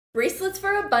Bracelets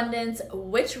for abundance,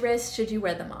 which wrist should you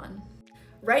wear them on?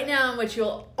 Right now, what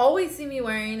you'll always see me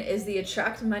wearing is the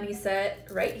Attract Money set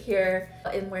right here.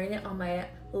 I'm wearing it on my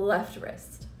left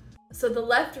wrist. So the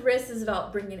left wrist is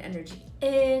about bringing energy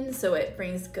in, so it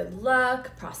brings good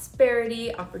luck,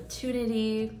 prosperity,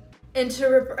 opportunity. And to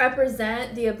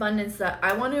represent the abundance that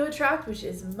I want to attract, which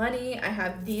is money, I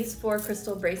have these 4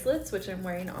 crystal bracelets, which I'm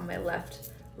wearing on my left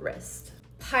wrist.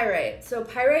 Pyrite. So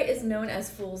pyrite is known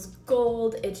as fool's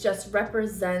gold. It just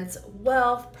represents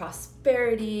wealth,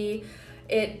 prosperity.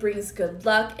 It brings good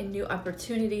luck and new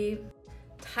opportunity.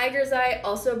 Tiger's eye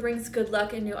also brings good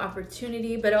luck and new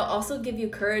opportunity, but it'll also give you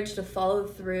courage to follow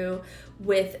through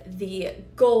with the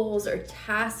goals or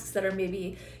tasks that are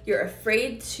maybe you're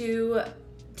afraid to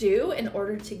do in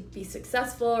order to be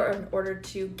successful or in order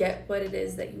to get what it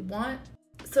is that you want.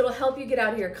 So it'll help you get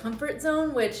out of your comfort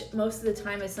zone, which most of the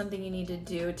time is something you need to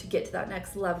do to get to that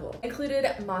next level. Included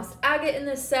moss agate in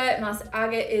this set. Moss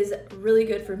agate is really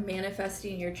good for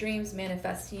manifesting your dreams,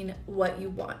 manifesting what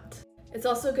you want. It's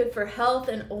also good for health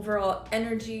and overall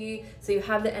energy, so you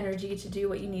have the energy to do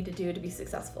what you need to do to be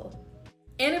successful.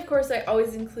 And of course, I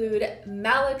always include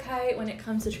malachite when it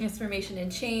comes to transformation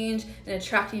and change and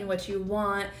attracting what you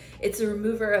want. It's a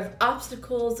remover of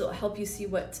obstacles. It'll help you see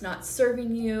what's not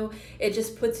serving you. It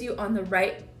just puts you on the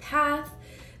right path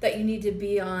that you need to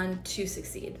be on to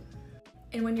succeed.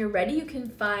 And when you're ready, you can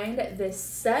find this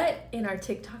set in our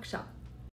TikTok shop.